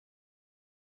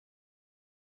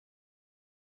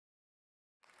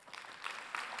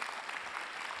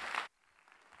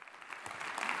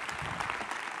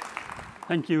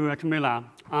Thank you, Camilla.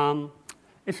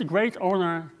 It's a great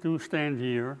honor to stand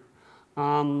here.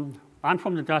 I'm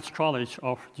from the Dutch College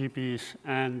of GPs,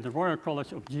 and the Royal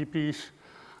College of GPs,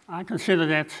 I consider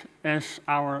that as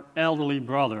our elderly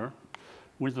brother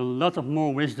with a lot of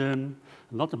more wisdom,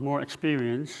 a lot of more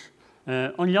experience.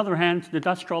 On the other hand, the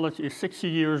Dutch College is 60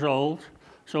 years old,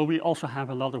 so we also have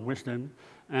a lot of wisdom,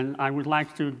 and I would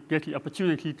like to get the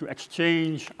opportunity to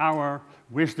exchange our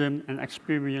wisdom and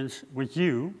experience with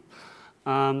you.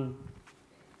 I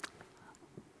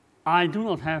do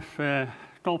not have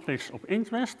conflicts of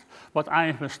interest, but I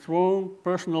have a strong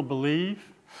personal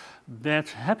belief that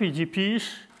happy GPs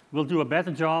will do a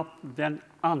better job than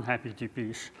unhappy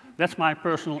GPs. That's my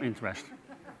personal interest.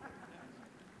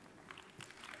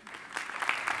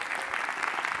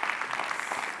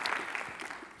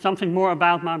 Something more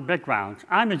about my background.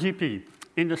 I'm a GP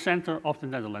in the center of the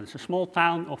Netherlands, a small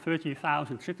town of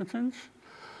 30,000 citizens.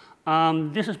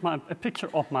 This is a picture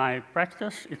of my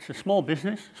practice. It's a small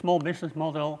business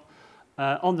model.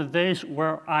 On the days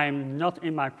where I'm not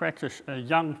in my practice, a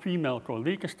young female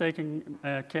colleague is taking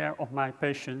care of my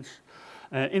patients.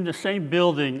 In the same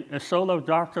building, a solo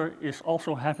doctor is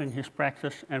also having his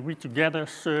practice, and we together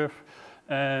serve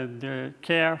the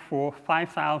care for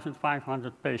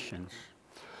 5,500 patients.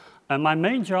 My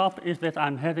main job is that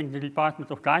I'm heading the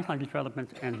Department of Guideline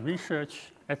Development and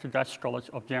Research at the Dutch College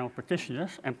of General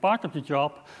Practitioners, and part of the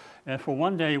job, for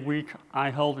 1 day a week, I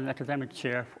hold an academic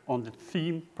chair on the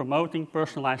theme Promoting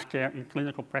Personalized Care in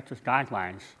Clinical Practice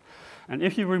Guidelines. And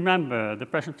if you remember the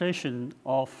presentation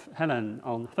of Helen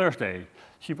on Thursday,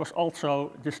 she was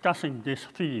also discussing this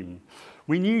theme.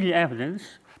 We need the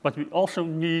evidence, but we also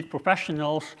need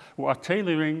professionals who are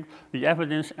tailoring the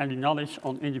evidence and the knowledge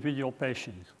on individual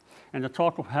patients. And the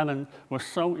talk of Helen was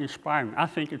so inspiring. I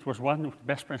think it was one of the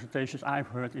best presentations I've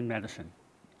heard in medicine.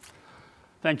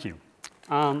 Thank you.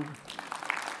 I'm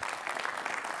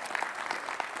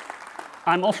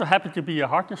also happy to be a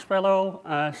Harkness Fellow,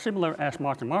 similar as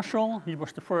Martin Marshall. He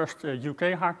was the first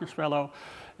UK Harkness Fellow.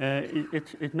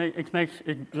 It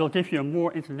will give you a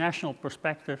more international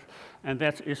perspective, and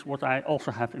that is what I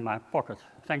also have in my pocket,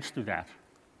 thanks to that.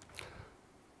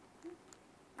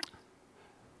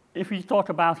 If we talk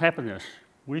about happiness,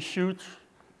 we should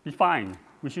define.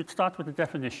 We should start with the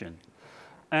definition.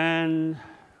 And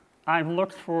I've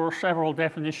looked for several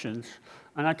definitions,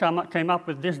 and I came up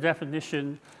with this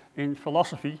definition in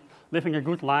philosophy, living a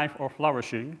good life or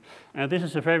flourishing. And this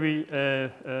is a very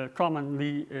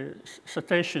commonly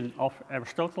citation of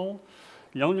Aristotle.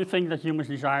 The only thing that humans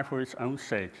desire for its own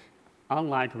sake,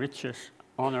 unlike riches,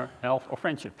 honor, health, or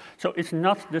friendship. So it's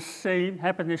not the same,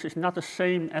 happiness is not the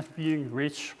same as being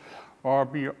rich or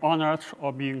being honored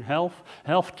or being health.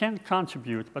 Health can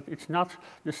contribute, but it's not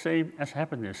the same as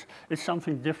happiness. It's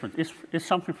something different. It's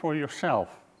something for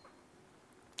yourself.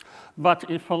 But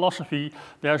in philosophy,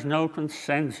 there's no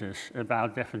consensus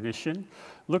about definition.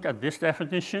 Look at this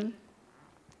definition.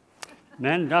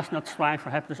 Man does not strive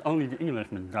for happiness, only the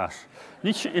Englishman does.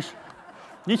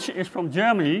 Nietzsche is from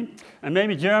Germany, and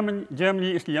maybe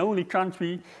Germany is the only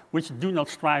country which do not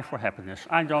strive for happiness.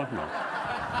 I don't know.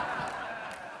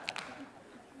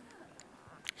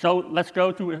 So let's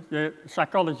go to the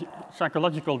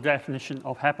psychological definition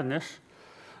of happiness,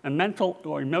 a mental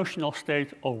or emotional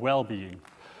state of well-being.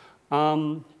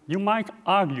 You might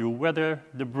argue whether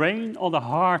the brain or the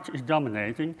heart is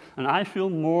dominating, and I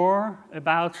feel more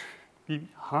about the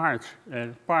heart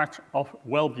part of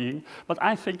well-being, but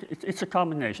I think it's a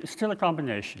combination. It's still a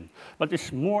combination, but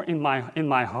it's more in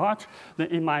my heart than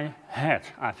in my head,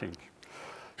 I think.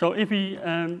 So if we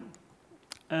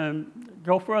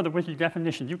go further with the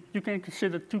definition, you can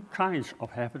consider two kinds of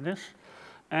happiness,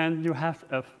 and you have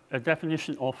a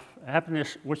definition of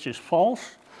happiness which is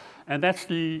false, and that's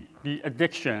the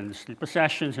addictions, the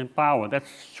possessions and power.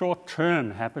 That's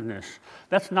short-term happiness.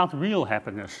 That's not real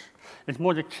happiness. It's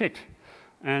more the kick.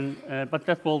 But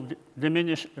that will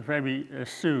diminish very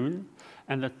soon.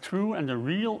 And the true and the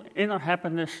real inner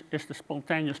happiness is the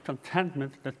spontaneous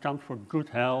contentment that comes from good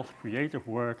health, creative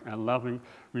work, and loving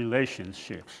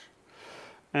relationships.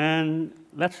 And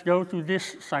let's go to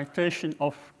this citation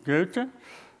of Goethe.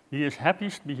 He is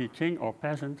happiest, be he king or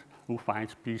peasant, who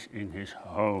finds peace in his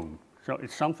home. So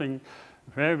it's something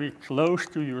very close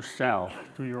to yourself,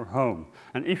 to your home.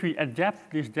 And if we adapt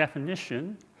this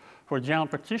definition for general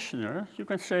practitioner, you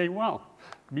can say, well,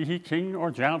 be he king or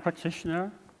general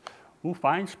practitioner who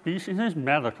finds peace in his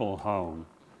medical home.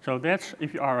 So that's,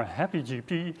 if you are a happy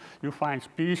GP, you find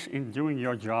peace in doing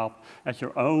your job at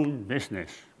your own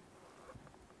business.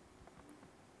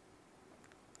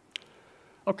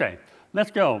 Okay,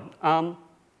 let's go.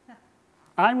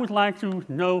 I would like to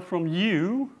know from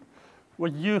you,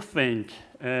 what you think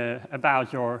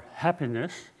about your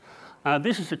happiness.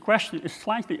 This is a question, is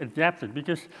slightly adapted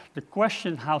because the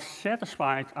question, how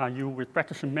satisfied are you with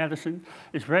practicing medicine,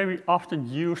 is very often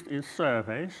used in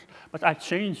surveys, but I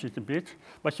changed it a bit.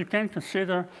 But you can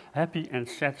consider happy and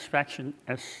satisfaction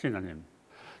as synonym.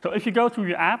 So if you go to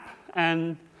your app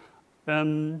and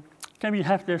can we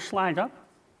have the slide up?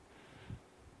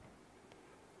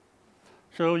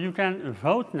 So you can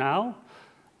vote now.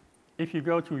 If you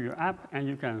go to your app and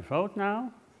you can vote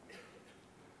now.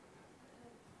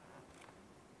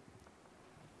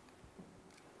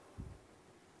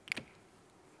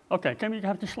 Okay, can we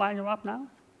have the slider up now?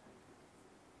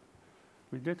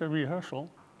 We did a rehearsal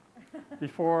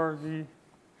before the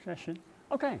session.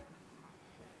 Okay.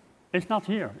 It's not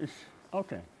here. It's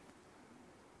okay.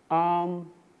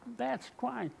 That's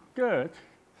quite good.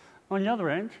 On the other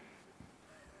end,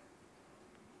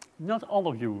 not all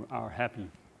of you are happy.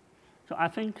 So I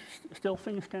think still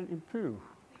things can improve.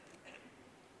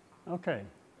 Okay.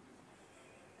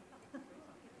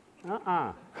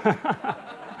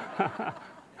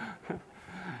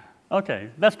 Okay,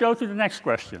 let's go to the next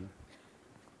question.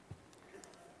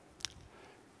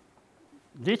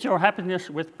 Did your happiness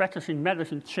with practicing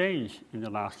medicine change in the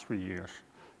last 3 years?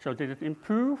 So did it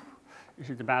improve? Is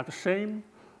it about the same?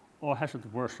 Or has it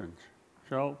worsened?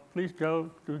 So please go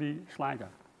to the slider.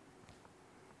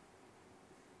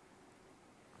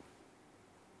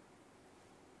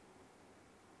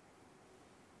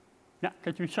 Yeah,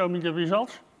 can you show me the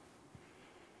results?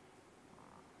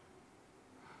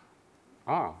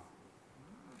 Ah.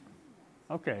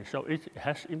 Okay, so it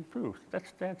has improved.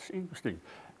 That's interesting.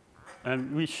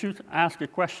 And we should ask a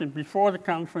question before the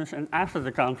conference and after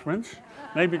the conference.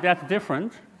 Maybe that's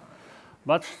different.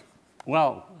 But,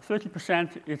 well,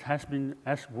 30% it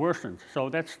has worsened. So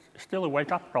that's still a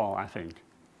wake-up call, I think.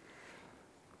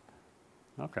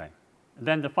 Okay.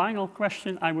 Then the final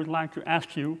question I would like to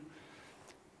ask you.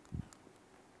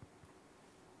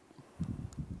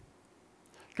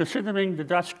 Considering the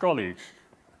Dutch colleagues,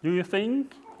 do you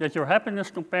think that your happiness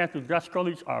compared to Dutch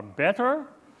colleagues are better,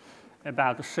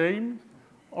 about the same,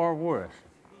 or worse?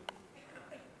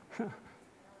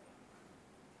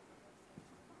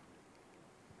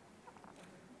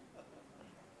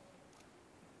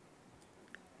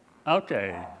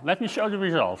 Okay, let me show the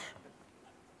results.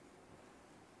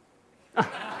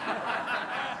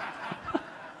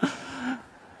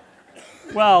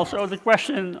 Well, so the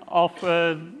question of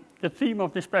the theme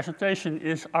of this presentation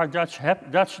is, are Dutch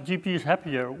GPs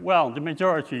happier? Well, the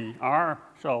majority are,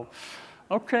 so,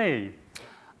 okay.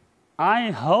 I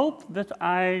hope that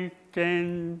I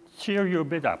can cheer you a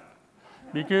bit up,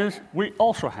 because we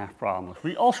also have problems,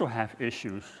 we also have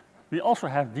issues, we also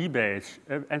have debates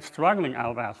and struggling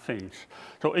about things.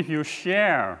 So if you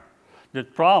share the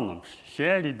problems,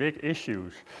 share the big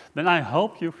issues, then I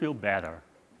hope you feel better.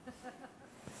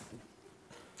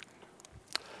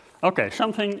 Okay,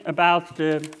 something about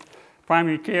the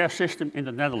primary care system in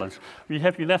the Netherlands. We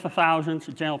have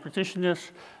 11,000 general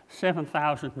practitioners,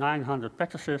 7,900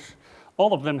 practices.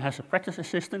 All of them has a practice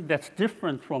assistant. That's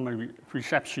different from a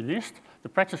receptionist. The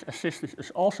practice assistant is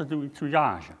also doing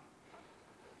triage.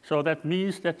 So that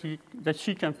means that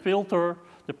she can filter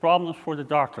the problems for the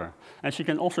doctor. And she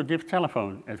can also give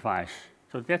telephone advice.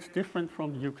 So that's different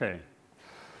from the UK.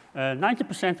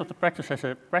 90% of the practice has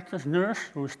a practice nurse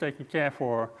who is taking care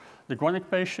for the chronic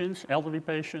patients, elderly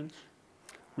patients.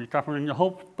 We're covering the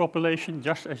whole population,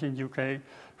 just as in the UK,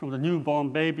 from the newborn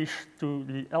babies to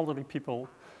the elderly people.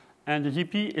 And the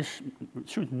GP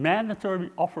should mandatorily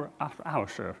offer after-hour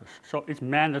service. So it's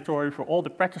mandatory for all the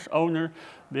practice owners.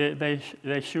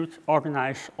 They should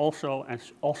organize also and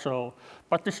also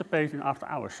participate in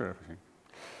after-hour servicing.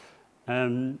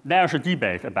 There's a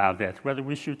debate about that, whether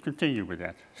we should continue with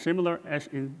that, similar as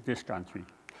in this country.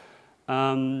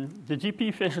 The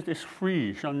GP visit is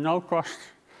free, so no cost,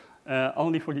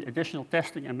 only for the additional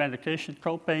testing and medication.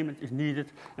 Co-payment is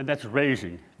needed, and that's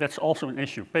raising. That's also an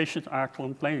issue. Patients are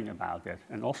complaining about that,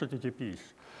 and also the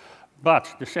GPs.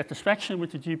 But the satisfaction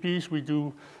with the GPs, we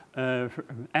do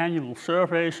annual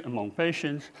surveys among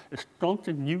patients, is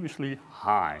continuously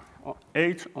high,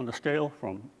 8 on the scale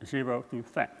from 0 to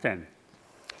 10.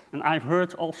 And I've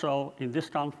heard also in this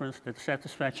conference that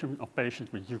satisfaction of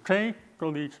patients with UK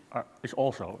colleagues is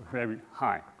also very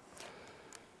high.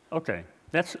 Okay,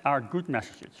 that's our good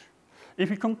messages. If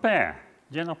we compare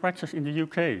general practice in the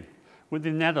UK with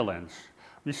the Netherlands,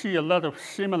 we see a lot of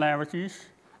similarities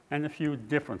and a few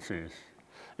differences.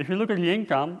 If you look at the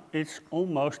income, it's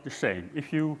almost the same.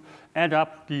 If you add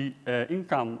up the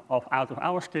income of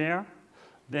out-of-hours care,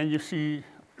 then you see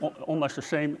almost the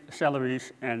same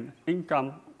salaries and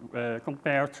income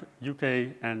compared UK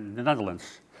and the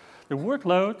Netherlands. The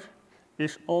workload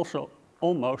is also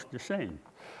almost the same,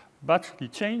 but the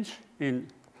change in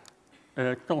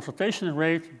consultation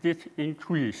rate did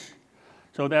increase.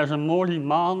 So there's a more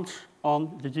demand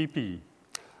on the GP.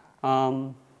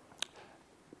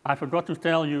 I forgot to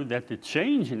tell you that the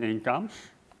change in incomes,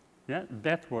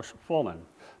 that was fallen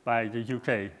by the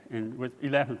UK with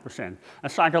 11%.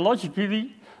 And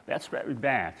psychologically, that's very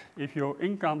bad if your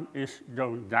income is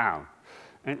going down.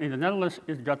 And in the Netherlands,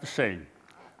 it got the same.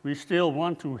 We still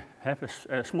want to have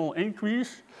a small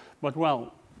increase, but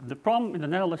well, the problem in the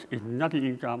Netherlands is not the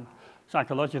income.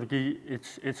 Psychologically,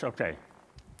 it's okay.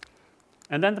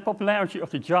 And then the popularity of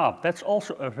the job, that's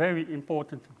also a very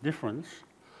important difference.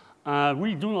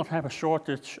 We do not have a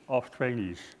shortage of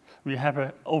trainees. We have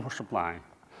an oversupply.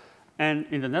 And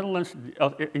in the Netherlands,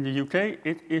 in the UK,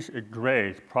 it is a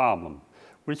great problem,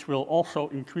 which will also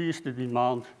increase the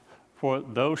demand for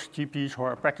those GPs who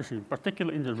are practicing,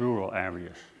 particularly in the rural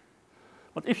areas.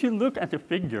 But if you look at the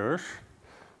figures,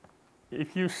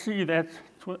 if you see that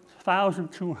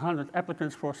 1,200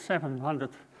 applicants for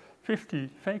 750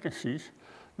 vacancies,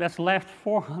 that's left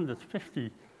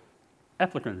 450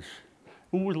 applicants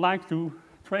who would like to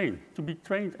be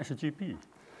trained as a GP.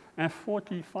 And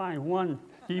 45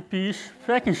 GPs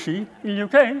vacancy in the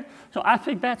UK, so I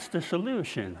think that's the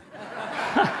solution.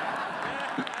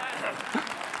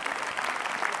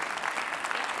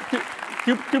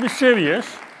 to be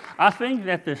serious, I think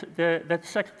that the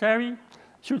Secretary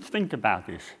should think about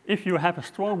this. If you have a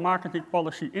strong marketing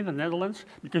policy in the Netherlands,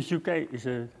 because UK is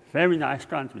a very nice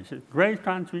country, it's a great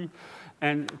country,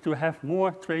 and to have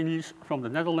more trainees from the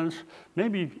Netherlands,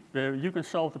 maybe you can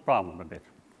solve the problem a bit.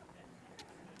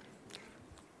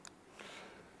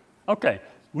 Okay,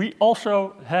 we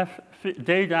also have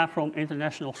data from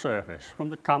international surveys, from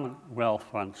the Commonwealth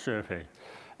Fund survey.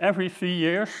 Every 3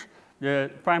 years, the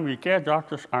primary care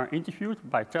doctors are interviewed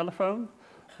by telephone,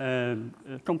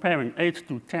 comparing 8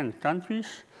 to 10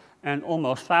 countries, and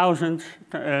almost 1,000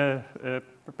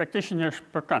 practitioners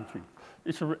per country.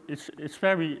 It's a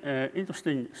very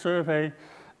interesting survey,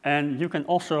 and you can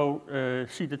also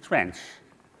see the trends.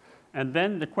 And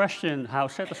then the question, how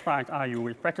satisfied are you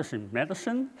with practicing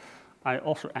medicine? I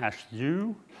also asked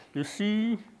you. You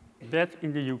see that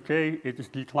in the UK it is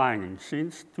declining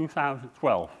since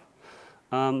 2012.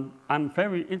 I'm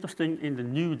very interested in the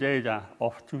new data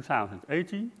of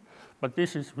 2018, but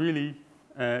this is really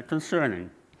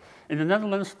concerning. In the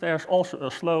Netherlands, there's also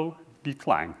a slow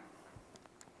decline.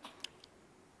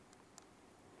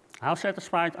 How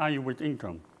satisfied are you with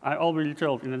income? I already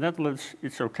told in the Netherlands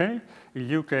it's okay. In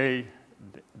the UK,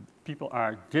 people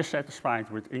are dissatisfied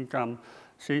with income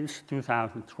since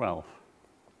 2012.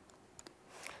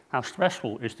 How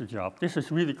stressful is the job? This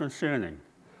is really concerning.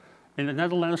 In the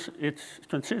Netherlands, it's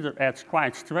considered as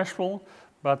quite stressful,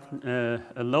 but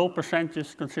a low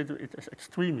percentage consider it as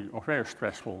extremely or very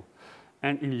stressful.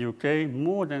 And in the UK,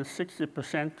 more than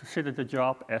 60% consider the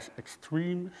job as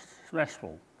extremely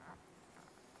stressful.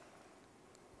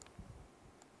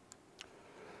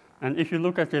 And if you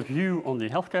look at the view on the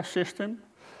healthcare system,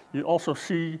 you also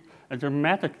see a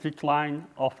dramatic decline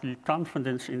of the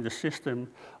confidence in the system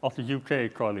of the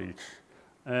UK colleagues.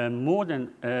 More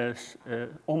than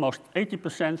almost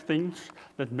 80% thinks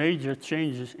that major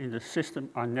changes in the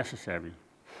system are necessary.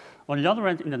 On the other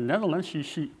hand, in the Netherlands,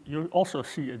 you also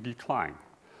see a decline.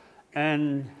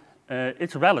 And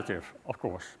it's relative, of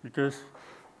course, because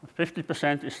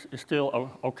 50% is still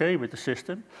okay with the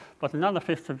system, but another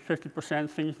 50%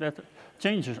 thinks that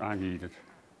changes are needed.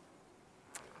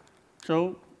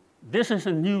 So this is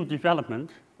a new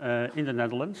development in the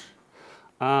Netherlands.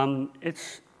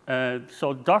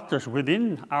 So doctors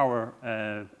within our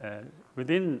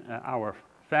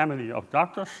family of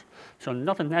doctors, so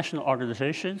not a national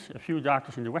organization, a few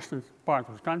doctors in the western part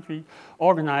of the country,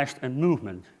 organized a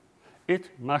movement.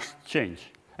 It must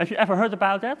change. Have you ever heard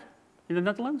about that in the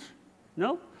Netherlands?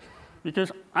 No?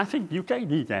 Because I think UK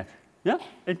need that. Yeah,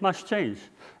 it must change.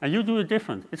 And you do it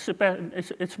different. It's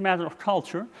a matter of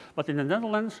culture, but in the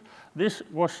Netherlands, this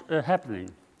was happening.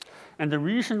 And the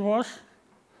reason was,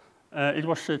 it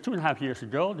was 2.5 years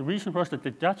ago, the reason was that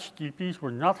the Dutch GPs were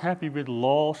not happy with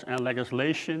laws and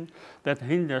legislation that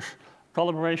hinders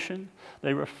collaboration.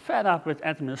 They were fed up with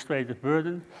administrative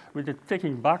burden, with the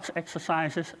ticking box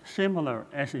exercises, similar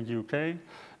as in the UK,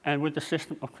 and with the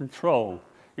system of control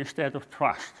instead of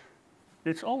trust.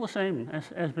 It's all the same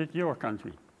as with your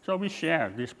country. So we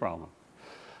share this problem.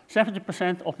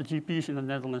 70% of the GPs in the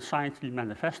Netherlands signed the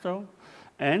manifesto,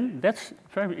 and that's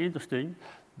very interesting.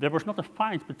 There was not a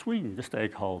fight between the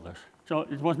stakeholders. So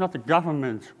it was not the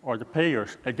government or the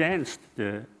payers against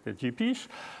the GPs.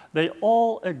 They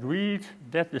all agreed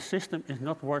that the system is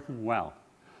not working well.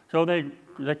 So they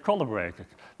collaborated.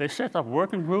 They set up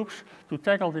working groups to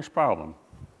tackle this problem.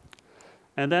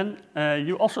 And then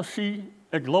you also see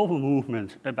a global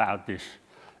movement about this.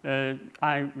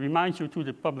 I remind you to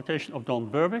the publication of Don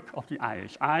Berwick of the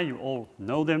IHI. You all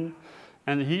know them.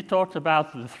 And he talked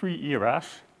about the 3 eras.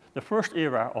 The first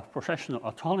era of professional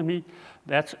autonomy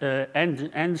that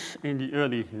ends in the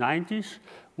early 90s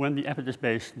when the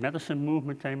evidence-based medicine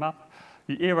movement came up.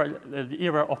 The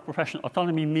era of professional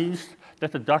autonomy means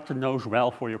that the doctor knows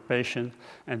well for your patient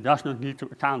and does not need to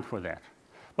account for that.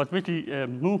 But with the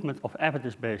movement of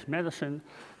evidence-based medicine,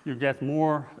 you get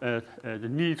more the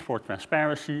need for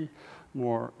transparency,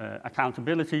 more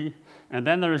accountability, and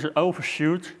then there is an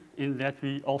overshoot in that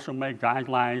we also make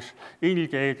guidelines,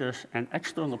 indicators, and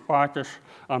external parties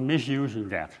are misusing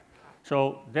that.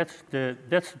 So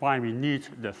that's why we need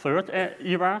the third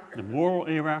era, the moral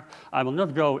era. I will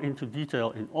not go into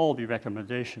detail in all the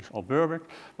recommendations of Berwick,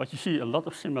 but you see a lot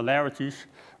of similarities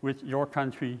with your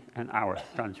country and our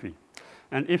country.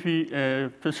 And if we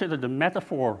consider the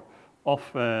metaphor of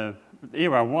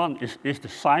era 1 is the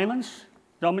silence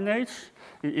dominates.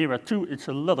 In era 2, it's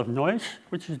a lot of noise,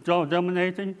 which is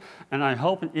dominating. And I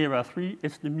hope in era 3,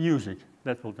 it's the music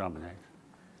that will dominate.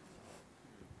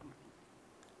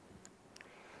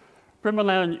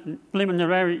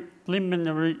 Preliminary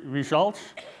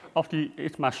results of the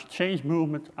It Must Change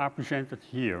movement are presented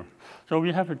here. So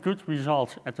we have a good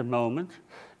result at the moment.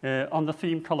 On the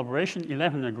theme collaboration,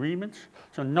 11 agreements.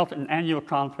 So not an annual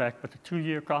contract, but a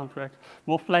 2-year contract.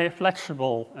 More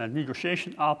flexible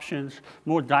negotiation options,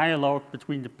 more dialogue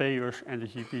between the payers and the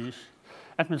GPs.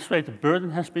 Administrative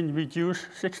burden has been reduced,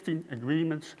 16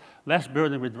 agreements, less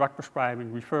burden with drug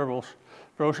prescribing, referrals,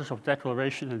 process of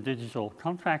declaration and digital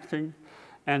contracting.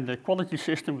 And the quality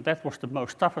system, that was the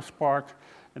most toughest part.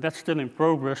 And that's still in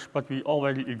progress, but we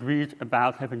already agreed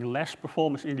about having less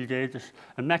performance indicators,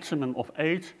 a maximum of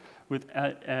 8 with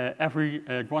every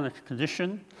chronic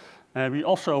condition. We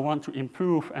also want to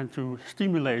improve and to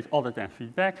stimulate audit and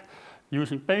feedback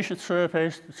using patient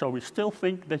surveys. So we still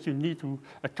think that you need to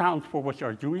account for what you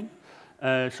are doing.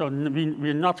 So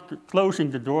we're not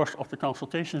closing the doors of the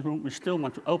consultation room. We still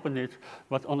want to open it,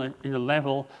 but in a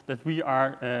level that we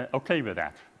are okay with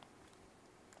that.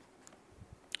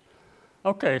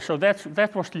 Okay, so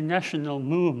that was the national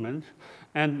movement,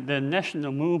 and the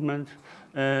national movement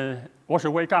was a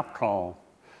wake-up call.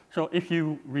 So if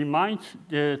you remind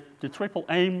the triple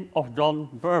aim of Don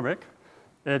Berwick,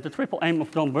 the triple aim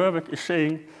of Don Berwick is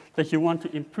saying that you want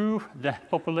to improve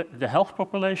the health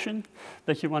population,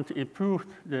 that you want to improve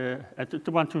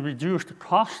want to reduce the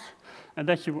cost, and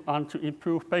that you want to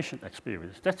improve patient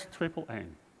experience. That's the triple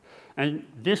aim. And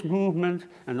this movement,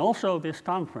 and also this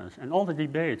conference, and all the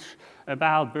debates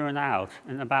about burnout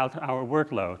and about our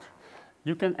workload,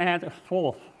 you can add a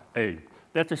fourth aim.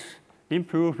 That is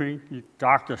improving the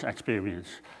doctor's experience,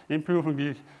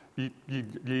 improving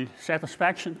the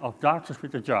satisfaction of doctors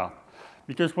with the job.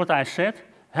 Because what I said,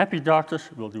 happy doctors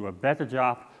will do a better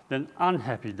job than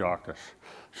unhappy doctors.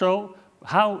 So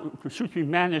how should we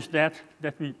manage that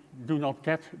we do not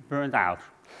get burned out?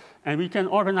 And we can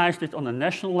organize it on a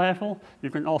national level. You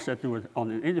can also do it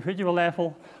on an individual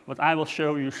level, but I will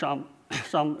show you some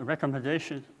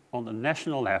recommendations on the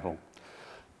national level.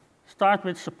 Start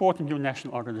with supporting your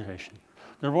national organization.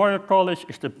 The Royal College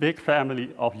is the big family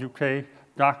of UK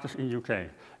doctors in UK,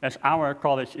 as our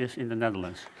college is in the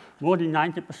Netherlands. More than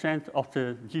 90% of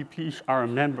the GPs are a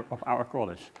member of our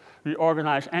college. We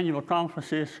organize annual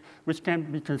conferences, which can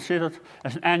be considered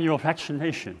as an annual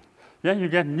vaccination. Then you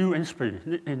get new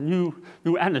inspiration,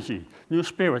 new energy, new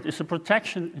spirit. It's a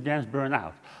protection against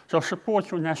burnout. So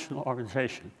support your national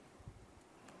organization.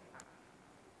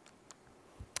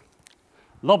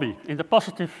 Lobby, in the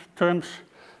positive terms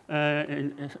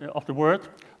of the word,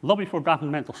 lobby for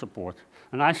governmental support.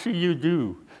 And I see you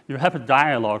do. You have a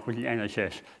dialogue with the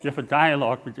NHS. You have a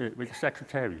dialogue with the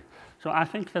secretary. So I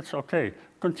think that's okay.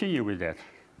 Continue with that.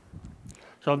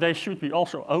 So they should be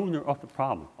also owner of the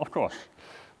problem, of course.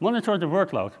 Monitor the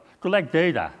workload. Collect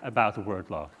data about the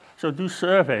workload. So do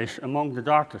surveys among the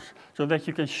doctors so that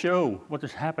you can show what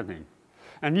is happening.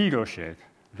 And negotiate.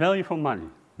 Value for money.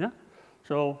 Yeah?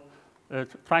 So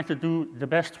try to do the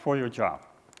best for your job.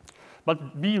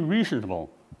 But be reasonable.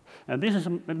 And this is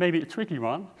maybe a tricky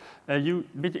one.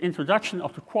 With the introduction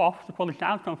of the QOF, the Quality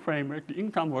Outcome Framework, the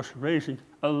income was raising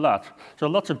a lot. So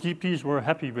lots of GPs were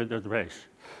happy with that raise.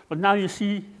 But now you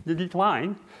see the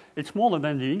decline. It's smaller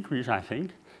than the increase, I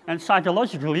think. And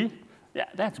psychologically, yeah,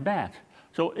 that's bad.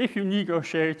 So if you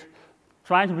negotiate,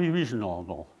 Try to be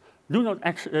reasonable. Do not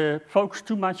focus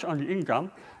too much on the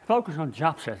income. Focus on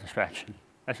job satisfaction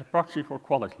as a proxy for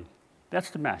quality. That's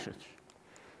the message.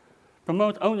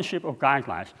 Promote ownership of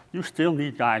guidelines. You still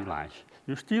need guidelines.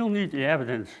 You still need the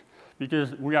evidence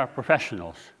because we are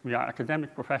professionals. We are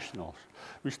academic professionals.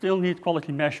 We still need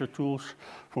quality measure tools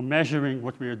for measuring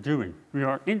what we are doing. We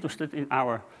are interested in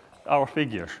our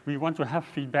figures. We want to have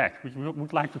feedback. We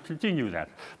would like to continue that.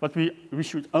 But we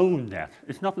should own that.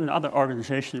 It's not another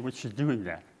organization which is doing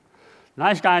that.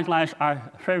 NICE guidelines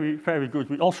are very, very good.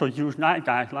 We also use NICE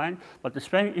guidelines, but it's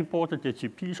very important that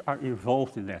GPs are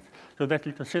involved in that, so that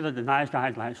we consider the NICE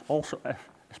guidelines also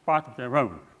as part of their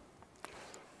own.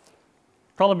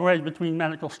 Collaborate between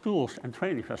medical schools and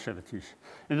training facilities.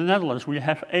 In the Netherlands, we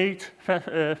have 8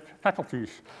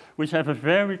 faculties which have a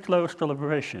very close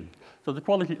collaboration. So the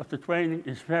quality of the training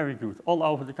is very good all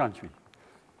over the country.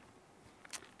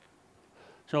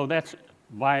 So that's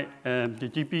why the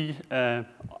GP,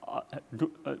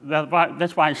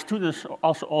 that's why students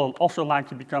also like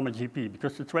to become a GP,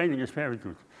 because the training is very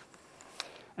good.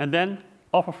 And then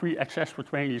offer free access for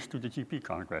trainees to the GP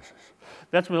congresses.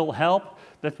 That will help.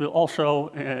 That will also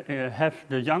have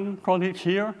the young colleagues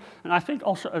here. And I think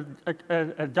also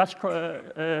a Dutch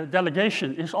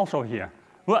delegation is also here.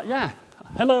 Well, yeah,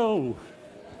 hello.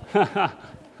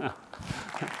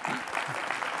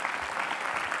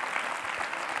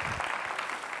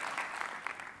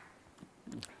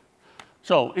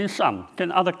 So, in sum,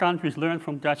 can other countries learn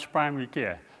from Dutch primary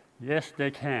care? Yes,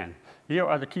 they can. Here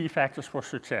are the key factors for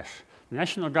success.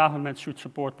 National governments should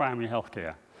support primary health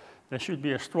care. There should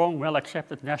be a strong,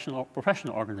 well-accepted national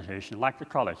professional organization like the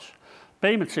college.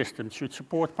 Payment systems should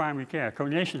support primary care,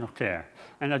 coordination of care,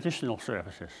 and additional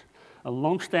services. A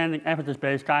long-standing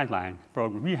evidence-based guideline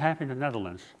program we have in the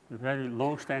Netherlands, a very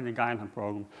long-standing guideline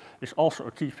program, is also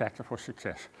a key factor for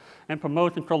success. And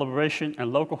promoting collaboration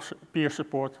and local peer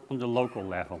support on the local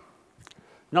level.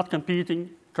 Not competing,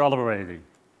 collaborating.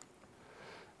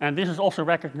 And this is also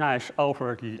recognized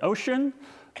over the ocean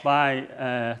by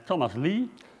Thomas Lee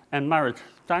and Marit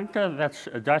Tanke, that's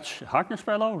a Dutch Harkness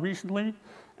Fellow recently.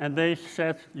 And they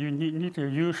said you need to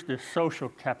use the social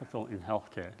capital in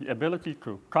healthcare, the ability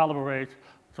to collaborate,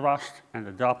 trust, and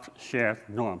adopt shared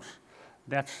norms.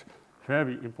 That's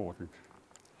very important.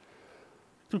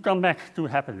 To come back to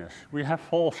happiness, we have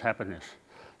false happiness.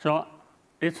 So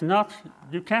it's not,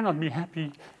 you cannot be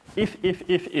happy if.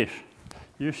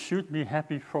 You should be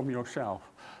happy from yourself.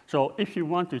 So if you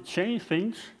want to change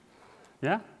things,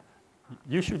 yeah,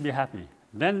 you should be happy.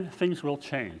 Then things will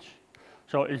change.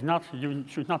 So it's not, you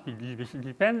should not be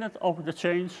dependent on the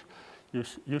change.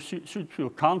 You should feel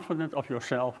confident of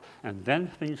yourself, and then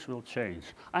things will change.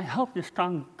 I hope this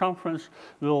conference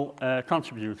will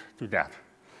contribute to that.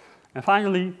 And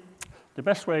finally, the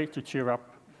best way to cheer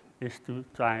up is to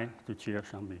try to cheer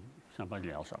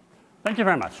somebody else up. Thank you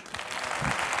very much.